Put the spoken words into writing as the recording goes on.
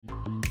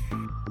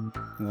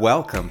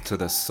Welcome to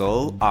the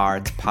Soul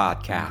Art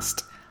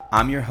Podcast.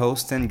 I'm your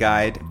host and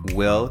guide,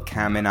 Will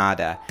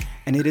Caminada,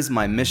 and it is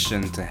my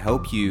mission to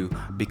help you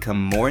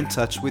become more in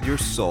touch with your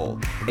soul,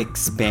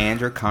 expand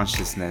your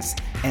consciousness,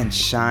 and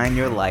shine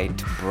your light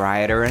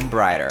brighter and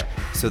brighter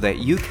so that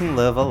you can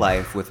live a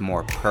life with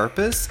more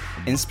purpose,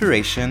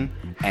 inspiration,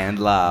 and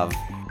love.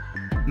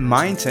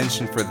 My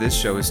intention for this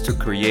show is to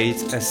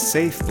create a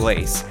safe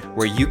place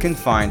where you can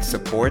find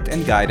support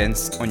and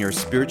guidance on your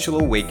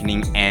spiritual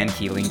awakening and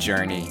healing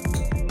journey.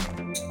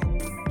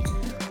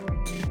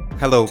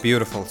 Hello,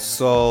 beautiful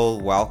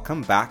soul.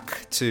 Welcome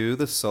back to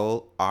the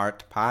Soul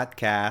Art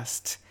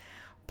Podcast,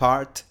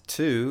 part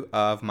 2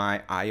 of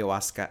my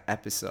Ayahuasca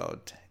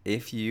episode.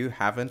 If you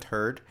haven't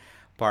heard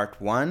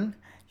part 1,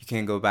 you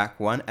can go back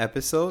one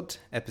episode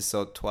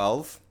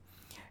 12.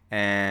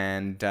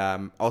 And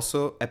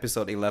also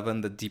episode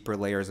 11, the deeper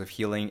layers of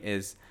healing,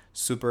 is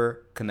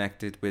super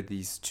connected with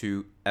these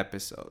two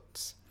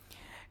episodes.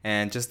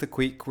 And just a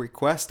quick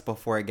request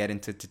before I get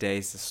into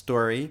today's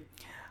story.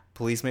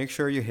 Please make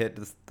sure you hit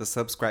the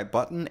subscribe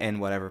button in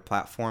whatever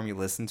platform you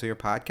listen to your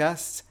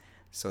podcasts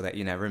so that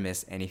you never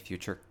miss any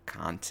future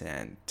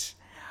content.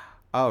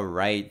 All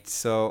right,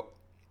 so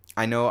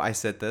I know I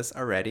said this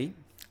already,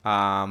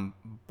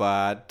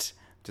 but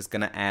just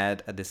going to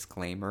add a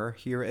disclaimer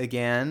here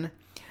again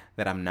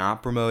that I'm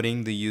not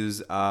promoting the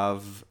use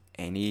of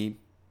any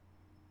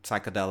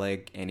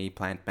psychedelic, any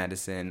plant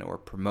medicine, or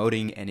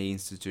promoting any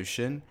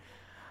institution.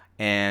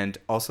 And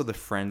also the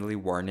friendly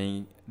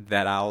warning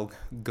that I'll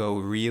go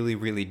really,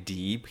 really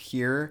deep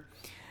here,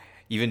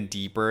 even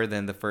deeper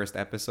than the first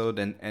episode.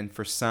 And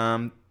for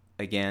some,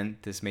 again,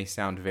 this may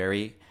sound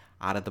very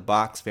out of the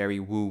box, very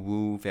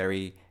woo-woo,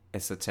 very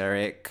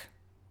esoteric,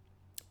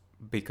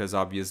 because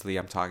obviously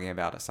I'm talking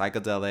about a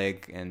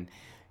psychedelic, and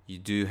you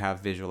do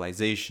have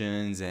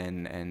visualizations,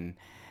 and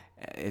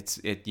it's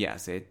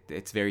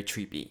very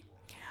trippy.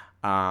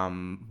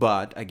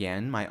 But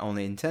again, my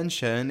only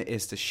intention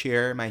is to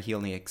share my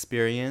healing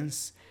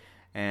experience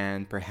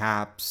and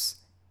perhaps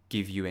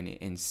give you any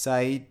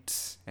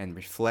insight and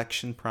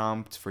reflection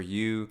prompt for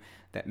you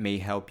that may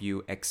help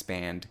you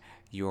expand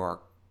your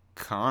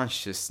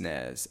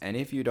consciousness. And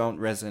if you don't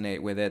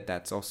resonate with it,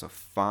 that's also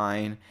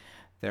fine.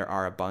 There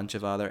are a bunch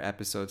of other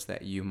episodes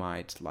that you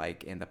might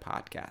like in the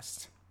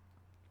podcast.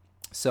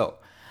 So,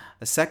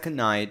 the second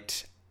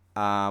night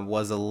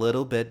was a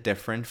little bit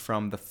different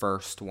from the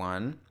first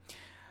one.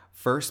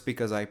 First,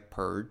 because I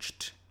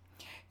purged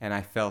and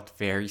I felt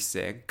very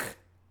sick,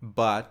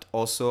 but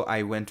also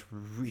I went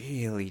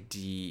really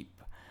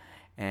deep,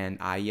 and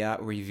Aya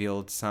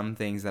revealed some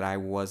things that I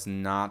was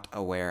not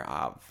aware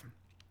of.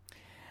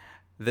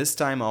 This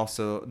time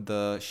also,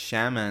 the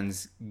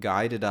shamans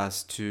guided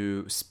us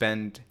to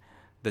spend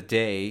the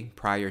day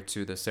prior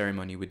to the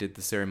ceremony. We did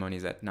the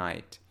ceremonies at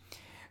night.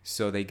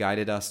 So they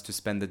guided us to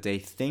spend the day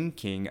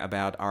thinking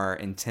about our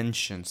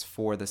intentions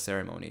for the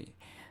ceremony.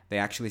 They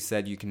actually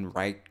said you can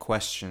write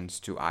questions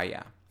to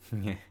Aya.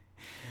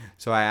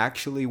 So I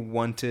actually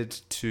wanted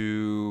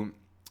to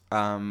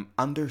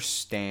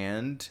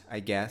understand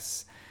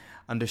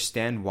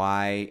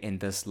why in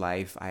this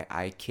life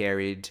I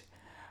carried,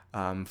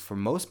 for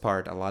most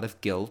part, a lot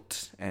of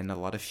guilt and a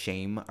lot of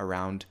shame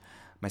around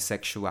my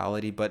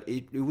sexuality. But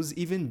it was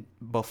even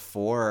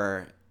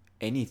before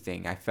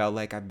anything. I felt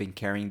like I've been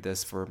carrying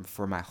this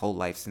for my whole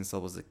life since I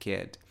was a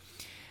kid.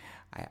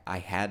 I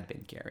had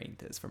been carrying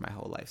this for my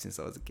whole life since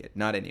I was a kid.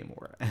 Not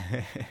anymore.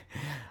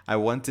 I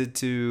wanted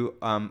to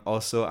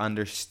also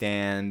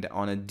understand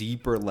on a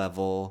deeper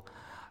level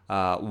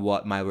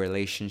what my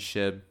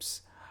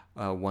relationships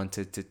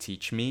wanted to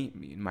teach me.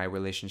 My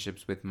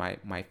relationships with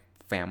my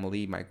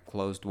family, my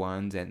closed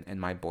ones,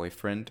 and my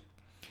boyfriend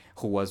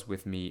who was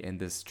with me in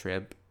this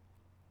trip.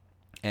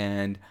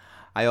 And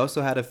I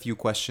also had a few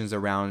questions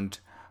around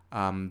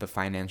the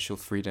financial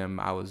freedom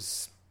I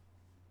was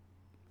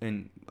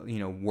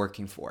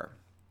working for.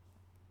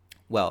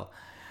 Well,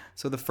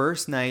 so the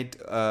first night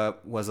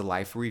was a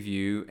life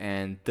review,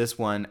 and this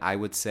one I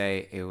would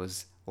say it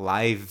was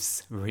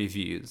lives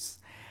reviews,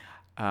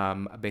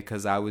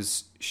 because I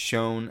was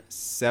shown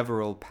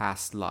several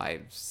past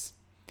lives,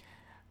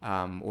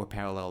 or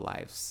parallel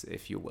lives,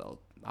 if you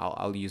will.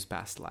 I'll use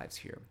past lives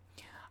here,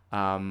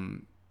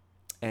 and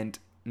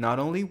not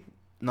only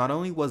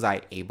was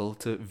I able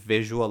to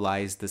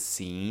visualize the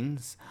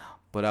scenes,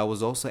 but I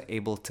was also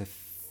able to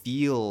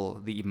feel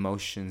the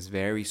emotions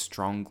very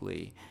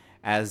strongly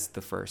as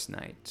the first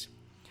night.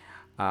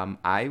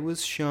 I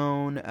was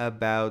shown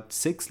about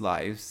 6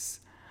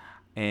 lives,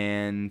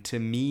 and to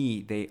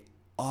me, they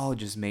all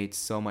just made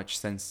so much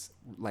sense.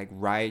 Like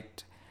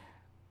right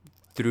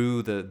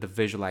through the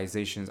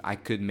visualizations, I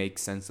could make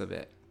sense of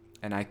it,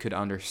 and I could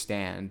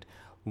understand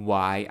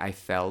why I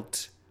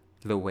felt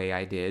the way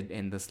I did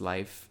in this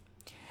life.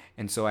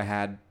 And so I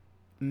had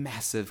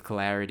massive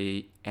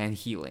clarity and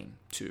healing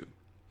too.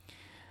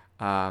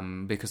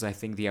 Because I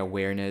think the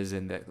awareness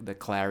and the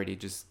clarity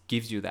just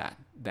gives you that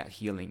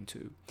healing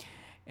too.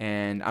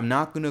 And I'm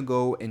not going to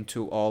go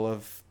into all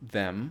of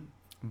them,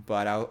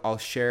 but I'll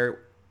share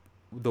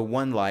the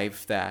one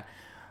life that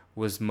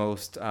was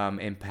most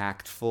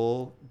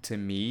impactful to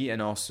me,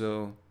 and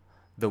also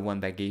the one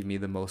that gave me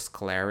the most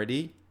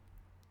clarity.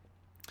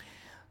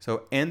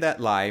 So in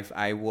that life,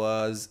 I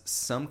was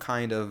some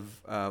kind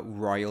of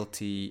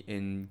royalty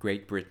in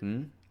Great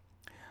Britain,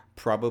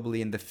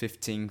 probably in the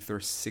 15th or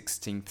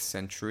 16th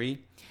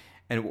century.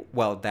 And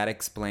well, that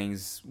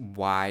explains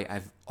why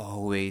I've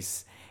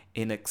always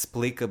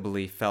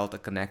inexplicably felt a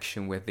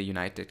connection with the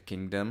United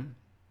Kingdom.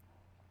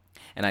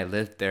 And I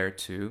lived there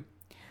too.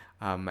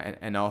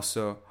 And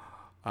also,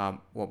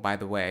 well, by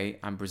the way,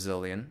 I'm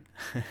Brazilian.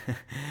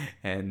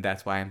 And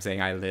that's why I'm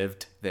saying I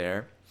lived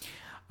there.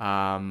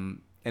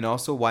 And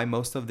also why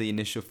most of the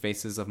initial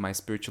phases of my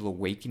spiritual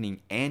awakening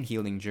and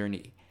healing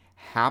journey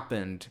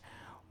happened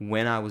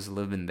when I was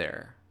living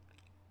there.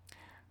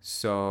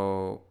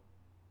 So,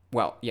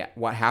 well, yeah,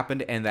 what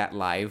happened in that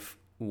life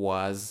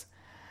was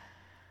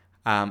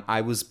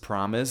I was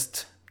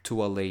promised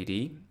to a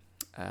lady,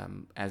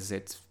 as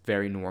it's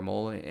very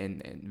normal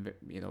in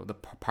the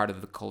part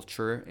of the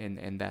culture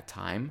in that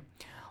time.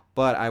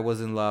 But I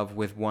was in love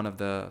with one of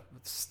the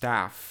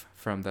staff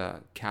from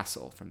the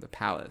castle, from the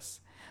palace,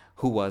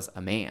 who was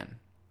a man.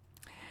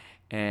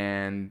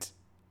 And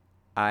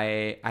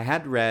I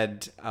had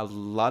read a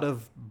lot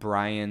of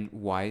Brian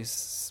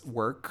Weiss's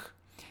work.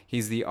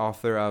 He's the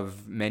author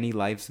of Many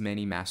Lives,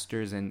 Many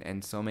Masters,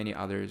 and so many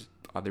other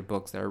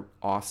books that are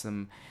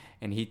awesome.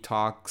 And he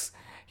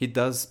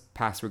does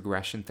past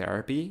regression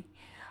therapy.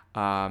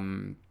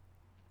 And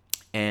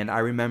I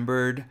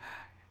remembered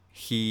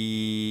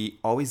he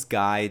always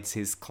guides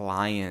his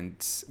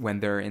clients when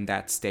they're in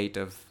that state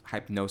of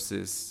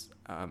hypnosis,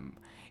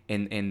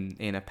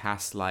 in a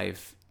past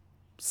life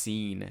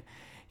scene.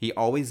 He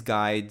always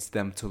guides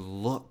them to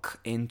look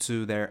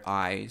into their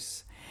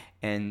eyes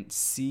and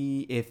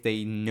see if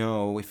they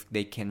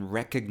can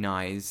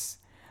recognize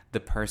the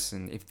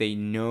person, if they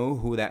know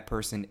who that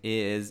person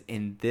is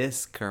in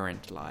this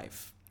current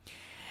life.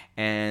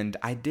 And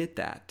I did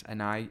that,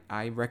 and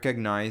I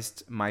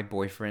recognized my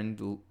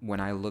boyfriend when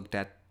I looked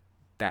at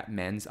that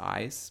man's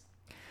eyes.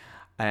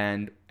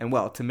 And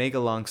well, to make a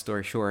long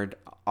story short,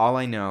 all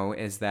I know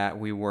is that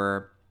we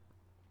were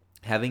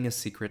having a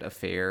secret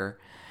affair,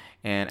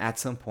 and at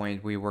some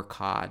point we were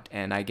caught,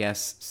 and I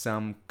guess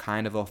some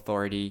kind of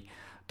authority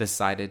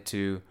decided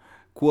to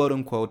quote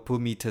unquote put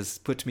me to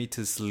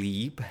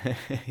sleep,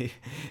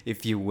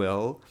 if you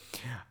will,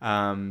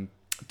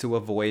 to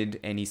avoid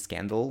any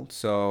scandal.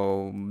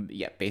 So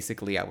yeah,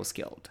 basically I was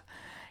killed,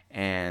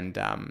 and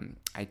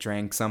I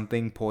drank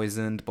something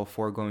poisoned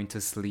before going to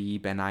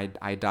sleep, and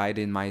I died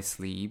in my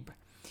sleep.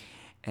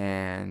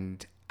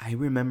 And I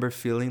remember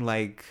feeling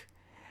like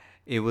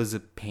it was a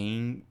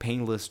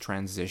painless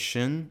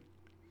transition,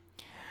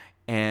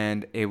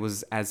 and it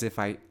was as if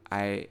I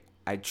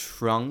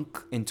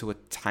shrunk into a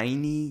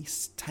tiny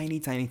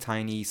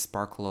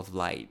sparkle of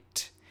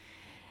light,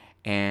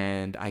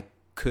 and I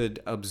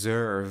could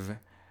observe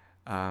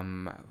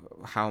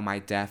how my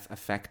death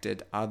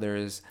affected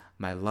others.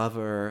 My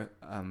lover,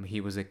 he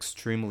was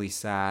extremely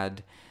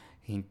sad.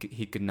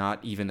 He could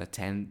not even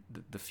attend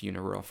the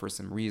funeral for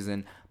some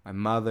reason. My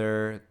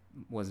mother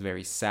was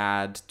very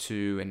sad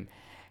too,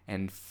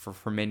 and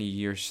for many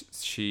years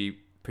she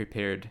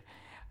prepared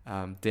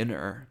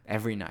dinner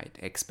every night,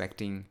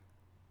 expecting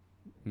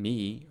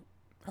me,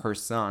 her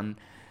son,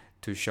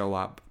 to show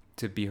up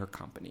to be her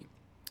company.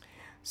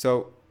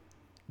 So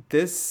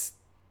this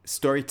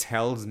story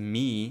tells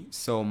me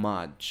so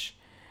much,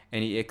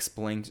 and he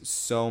explains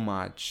so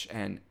much,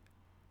 and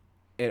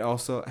it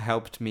also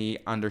helped me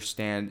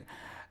understand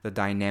the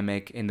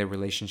dynamic in the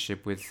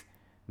relationship with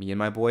me and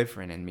my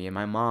boyfriend and me and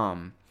my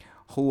mom,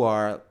 who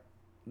are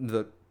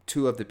the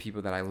two of the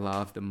people that I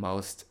love the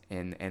most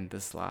in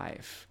this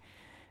life.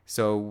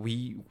 So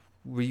we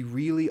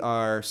really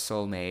are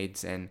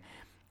soulmates, and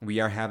we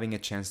are having a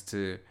chance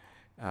to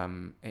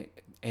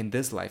in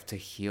this life to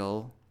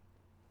heal,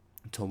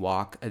 to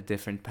walk a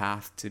different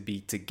path, to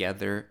be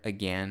together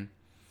again.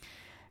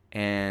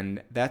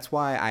 And that's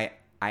why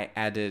I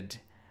added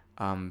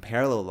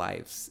parallel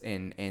lives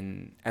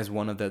in as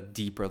one of the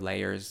deeper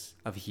layers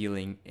of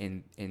healing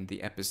in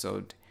the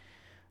episode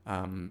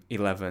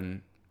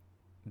 11,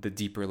 the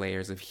deeper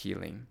layers of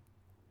healing,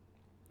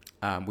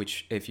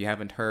 which if you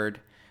haven't heard,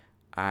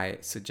 I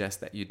suggest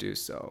that you do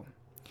so.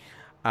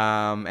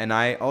 And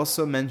I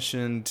also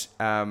mentioned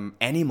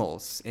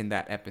animals in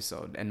that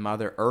episode and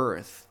Mother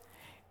Earth.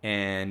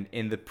 And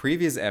in the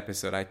previous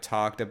episode, I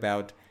talked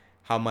about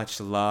how much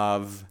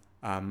love,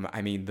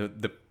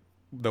 the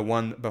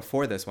one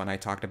before this one, I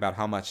talked about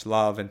how much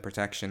love and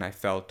protection I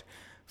felt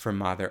for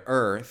Mother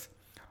Earth.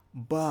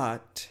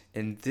 But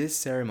in this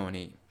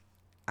ceremony,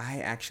 I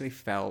actually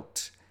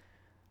felt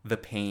the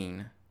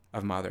pain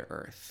of Mother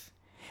Earth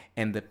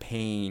and the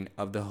pain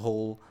of the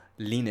whole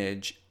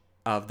lineage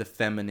of the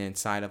feminine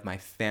side of my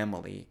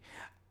family,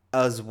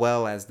 as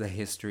well as the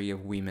history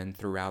of women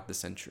throughout the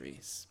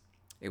centuries.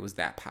 It was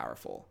that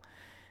powerful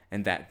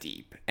and that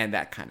deep and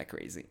that kind of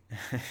crazy.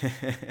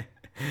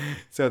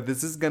 So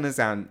this is going to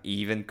sound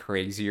even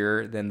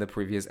crazier than the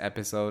previous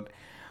episode,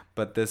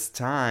 but this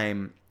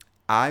time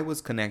I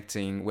was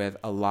connecting with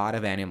a lot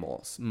of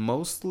animals,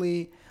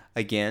 mostly,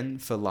 again,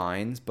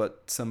 felines,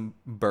 but some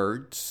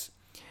birds,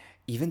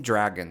 even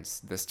dragons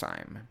this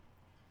time.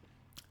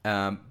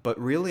 But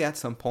really, at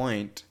some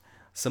point,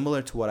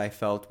 similar to what I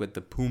felt with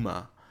the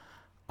puma,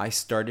 I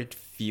started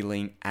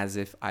feeling as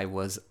if I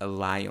was a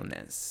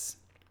lioness.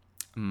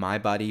 My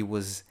body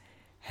was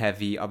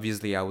heavy.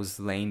 Obviously, I was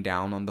laying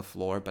down on the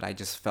floor, but I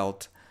just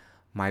felt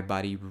my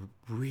body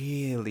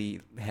really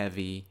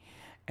heavy,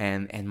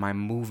 and my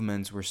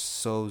movements were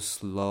so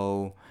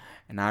slow.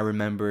 And I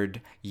remembered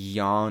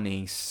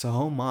yawning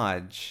so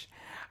much,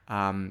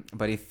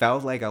 but it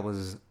felt like I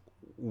was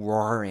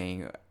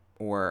roaring,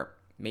 or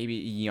maybe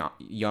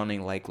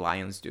yawning like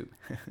lions do.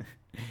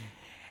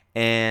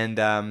 And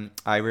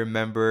I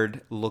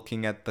remembered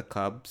looking at the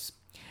cubs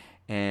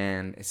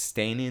and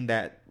staying in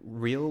that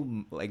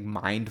real, like,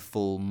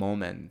 mindful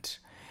moment,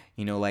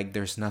 like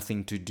there's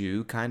nothing to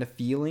do kind of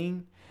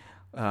feeling,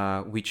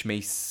 which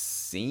may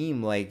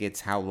seem like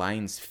it's how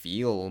lions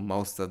feel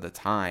most of the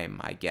time,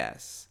 I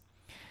guess.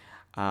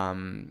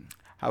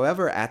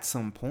 However, at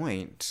some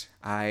point,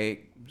 I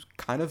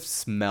kind of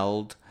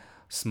smelled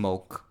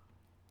smoke.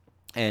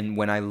 And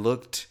when I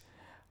looked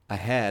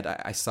ahead,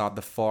 I saw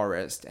the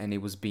forest and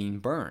it was being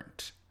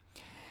burnt.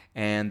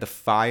 And the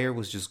fire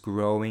was just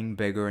growing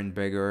bigger and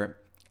bigger.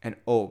 And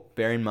oh,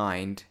 bear in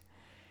mind,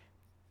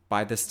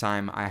 by this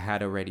time I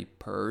had already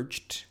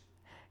purged.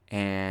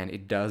 And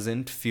it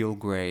doesn't feel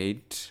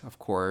great, of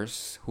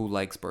course. Who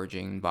likes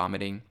purging and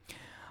vomiting?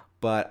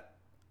 But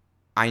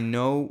I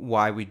know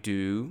why we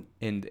do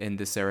in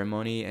the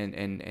ceremony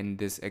and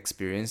this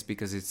experience,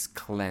 because it's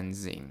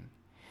cleansing.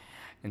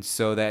 And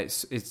so that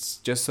it's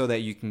just so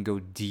that you can go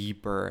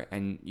deeper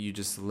and you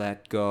just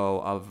let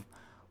go of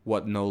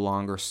what no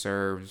longer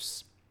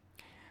serves,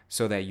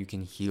 so that you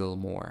can heal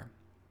more.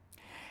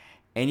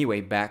 Anyway,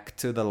 back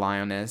to the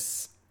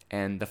lioness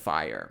and the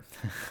fire.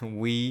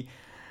 we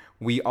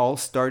all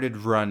started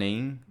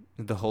running,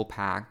 the whole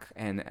pack,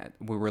 and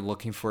we were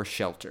looking for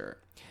shelter.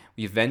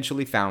 We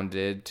eventually found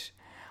it,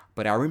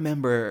 but I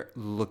remember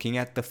looking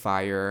at the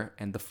fire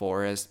and the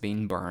forest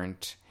being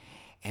burnt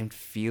and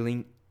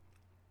feeling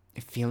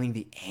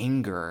the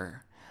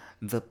anger,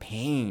 the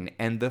pain,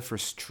 and the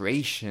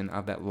frustration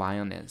of that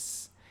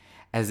lioness,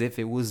 as if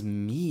it was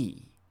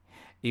me.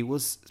 It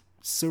was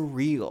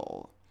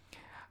surreal.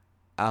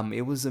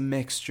 It was a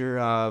mixture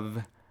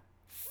of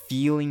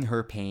feeling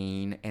her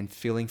pain and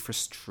feeling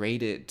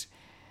frustrated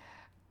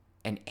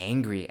and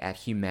angry at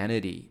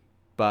humanity,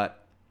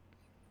 but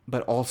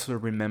also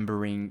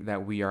remembering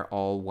that we are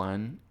all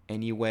one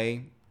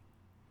anyway.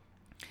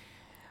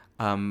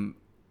 And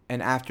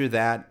after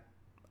that,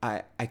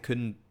 I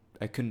couldn't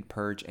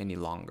purge any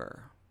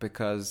longer,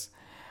 because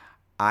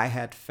I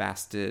had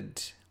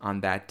fasted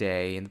on that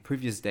day and the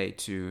previous day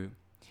too.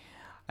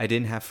 I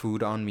didn't have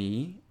food on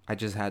me. I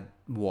just had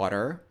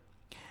water.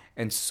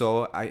 And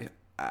so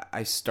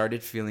I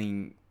started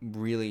feeling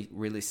really,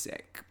 really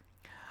sick.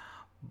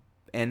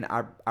 And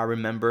I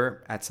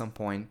remember at some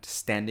point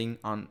standing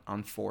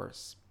on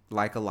fours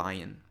like a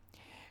lion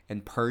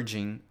and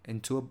purging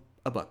into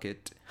a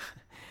bucket,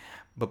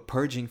 but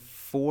purging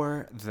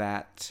for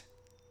that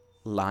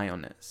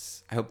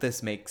lioness. I hope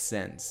this makes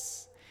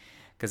sense,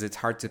 because it's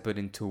hard to put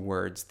into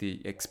words the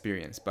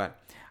experience, but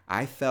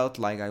I felt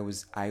like I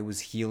was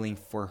healing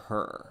for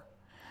her.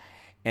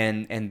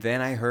 And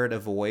then I heard a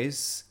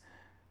voice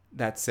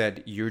that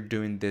said, "You're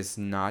doing this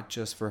not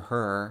just for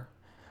her,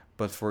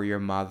 but for your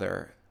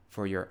mother,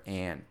 for your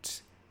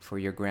aunt, for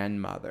your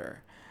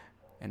grandmother,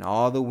 and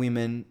all the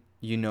women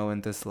you know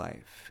in this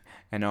life,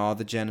 and all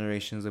the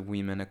generations of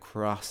women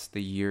across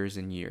the years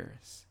and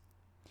years."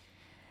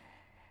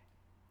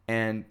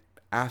 And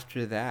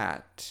after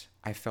that,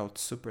 I felt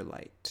super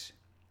light.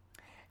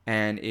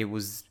 And it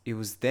was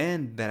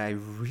then that I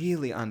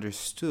really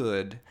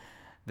understood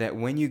that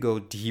when you go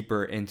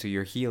deeper into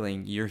your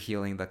healing, you're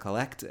healing the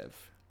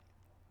collective.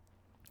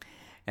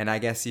 And I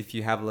guess if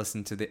you have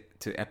listened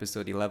to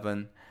episode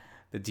 11,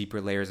 the deeper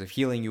layers of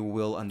healing, you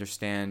will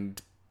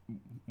understand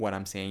what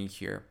I'm saying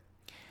here.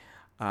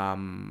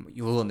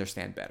 You will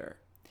understand better.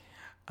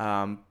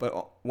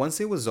 But once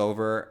it was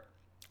over,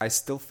 I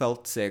still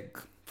felt sick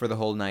for the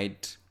whole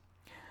night.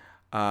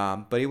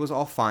 But it was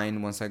all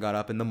fine once I got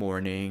up in the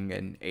morning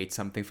and ate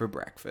something for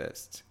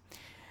breakfast.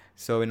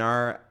 So in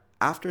our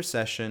after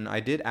session,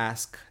 I did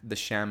ask the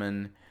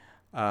shaman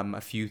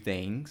a few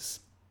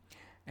things.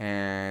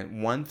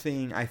 And one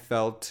thing I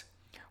felt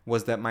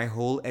was that my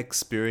whole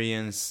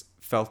experience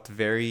felt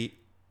very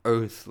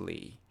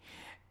earthly.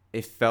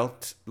 It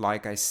felt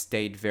like I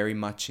stayed very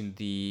much in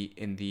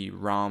the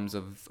realms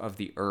of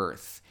the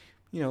earth,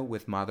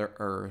 with Mother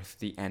Earth,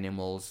 the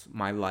animals,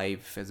 my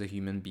life as a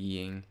human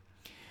being.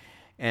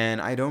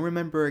 And I don't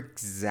remember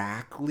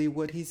exactly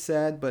what he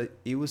said, but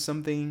it was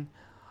something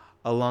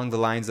along the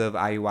lines of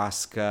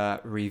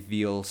ayahuasca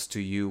reveals to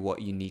you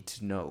what you need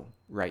to know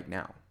right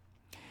now.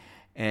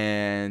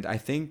 And I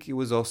think it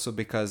was also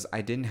because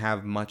I didn't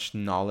have much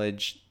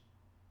knowledge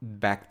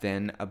back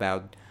then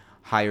about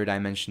higher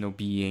dimensional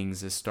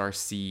beings, the star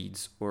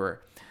seeds,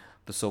 or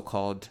the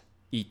so-called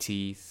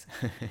ETs.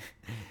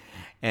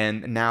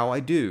 And now I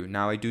do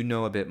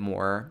know a bit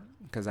more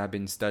because I've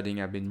been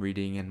studying, I've been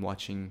reading and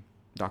watching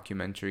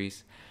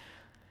documentaries.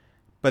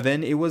 But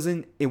then it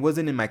wasn't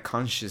in my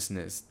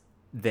consciousness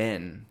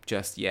then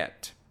just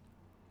yet.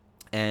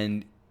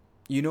 And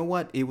you know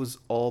what? It was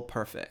all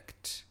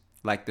perfect.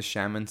 Like the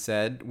shaman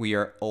said, we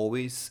are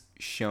always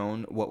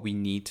shown what we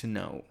need to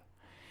know.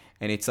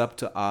 And it's up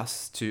to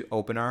us to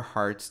open our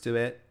hearts to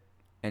it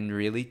and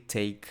really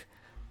take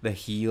the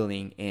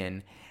healing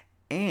in.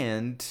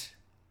 And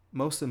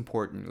most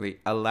importantly,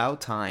 allow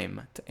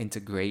time to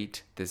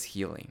integrate this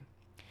healing.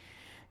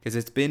 Because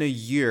it's been a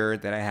year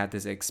that I had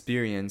this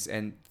experience,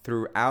 and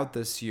throughout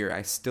this year,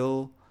 I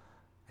still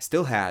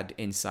had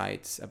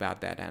insights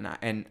about that,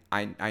 and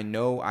I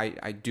know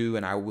I do,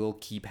 and I will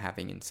keep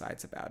having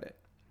insights about it.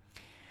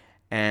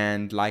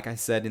 And like I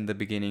said in the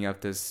beginning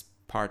of this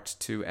part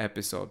 2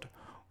 episode,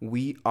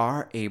 we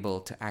are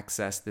able to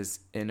access this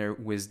inner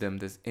wisdom,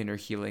 this inner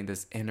healing,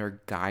 this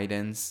inner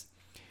guidance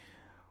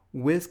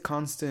with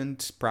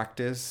constant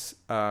practice,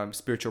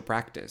 spiritual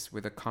practice,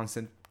 with a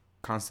constant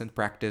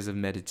practice of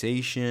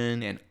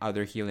meditation and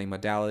other healing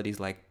modalities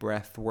like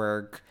breath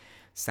work,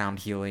 sound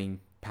healing,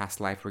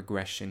 past life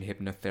regression,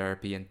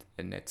 hypnotherapy,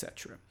 and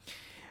etc.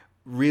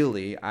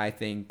 Really, I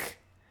think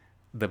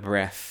the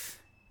breath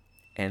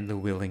and the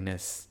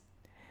willingness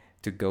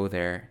to go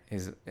there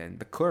and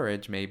the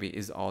courage maybe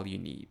is all you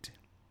need.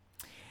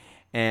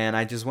 And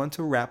I just want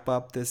to wrap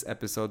up this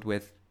episode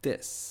with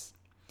this.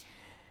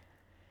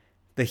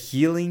 The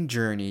healing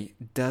journey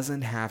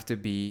doesn't have to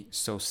be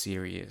so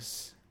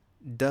serious.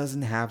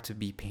 Doesn't have to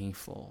be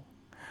painful.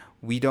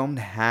 We don't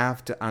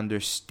have to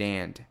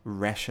understand,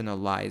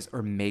 rationalize,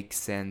 or make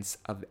sense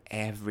of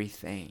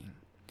everything.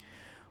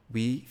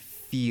 We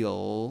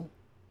feel,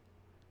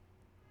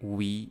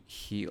 we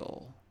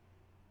heal.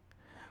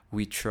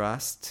 We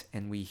trust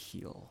and we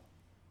heal.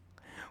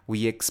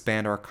 We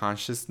expand our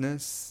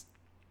consciousness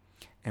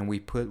and we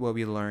put what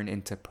we learn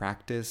into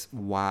practice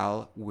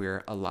while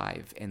we're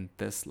alive in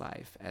this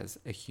life as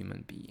a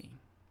human being.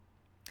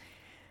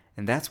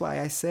 And that's why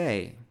I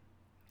say,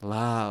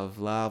 love,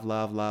 love,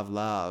 love, love,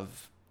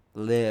 love.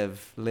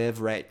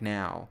 Live right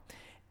now.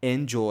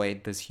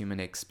 Enjoy this human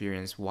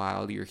experience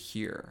while you're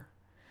here.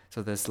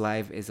 So this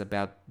life is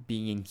about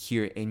being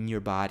here in your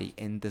body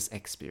in this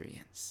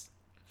experience.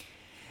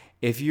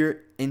 If you're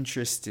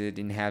interested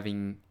in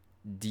having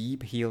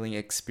deep healing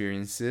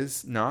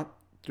experiences, not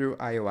through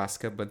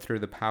ayahuasca, but through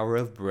the power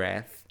of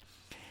breath,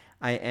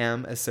 I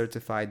am a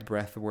certified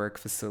breathwork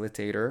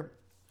facilitator.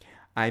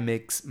 I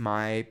mix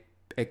my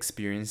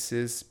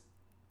experiences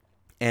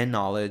and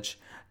knowledge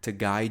to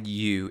guide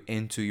you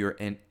into your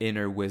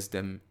inner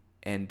wisdom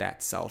and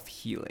that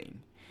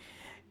self-healing.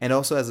 And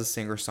also as a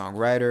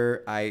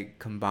singer-songwriter, I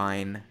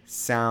combine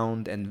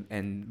sound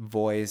and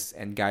voice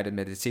and guided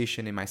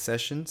meditation in my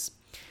sessions.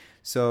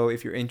 So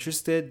if you're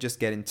interested, just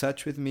get in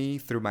touch with me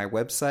through my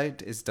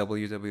website. It's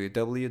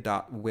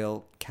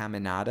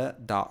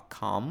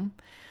www.willcaminada.com.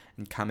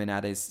 And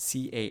Caminada is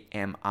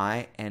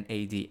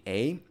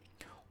Caminada.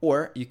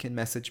 Or you can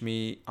message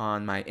me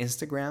on my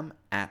Instagram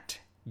at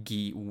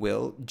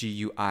Guiwill,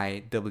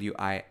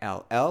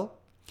 Guiwill.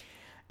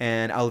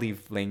 And I'll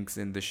leave links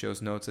in the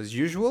show's notes as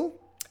usual.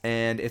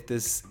 And if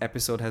this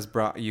episode has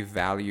brought you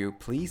value,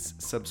 please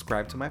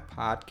subscribe to my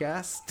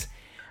podcast.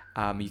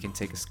 You can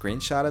take a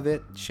screenshot of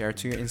it, share it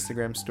to your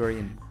Instagram story,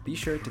 and be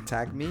sure to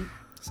tag me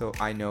so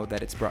I know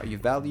that it's brought you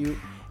value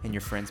and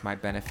your friends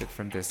might benefit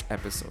from this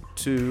episode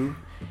too.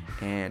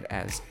 And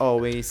as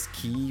always,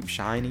 keep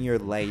shining your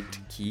light,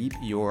 keep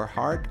your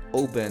heart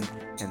open,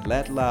 and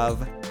let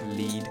love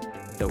lead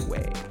the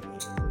way.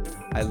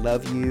 I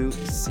love you.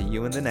 See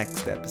you in the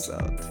next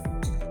episode.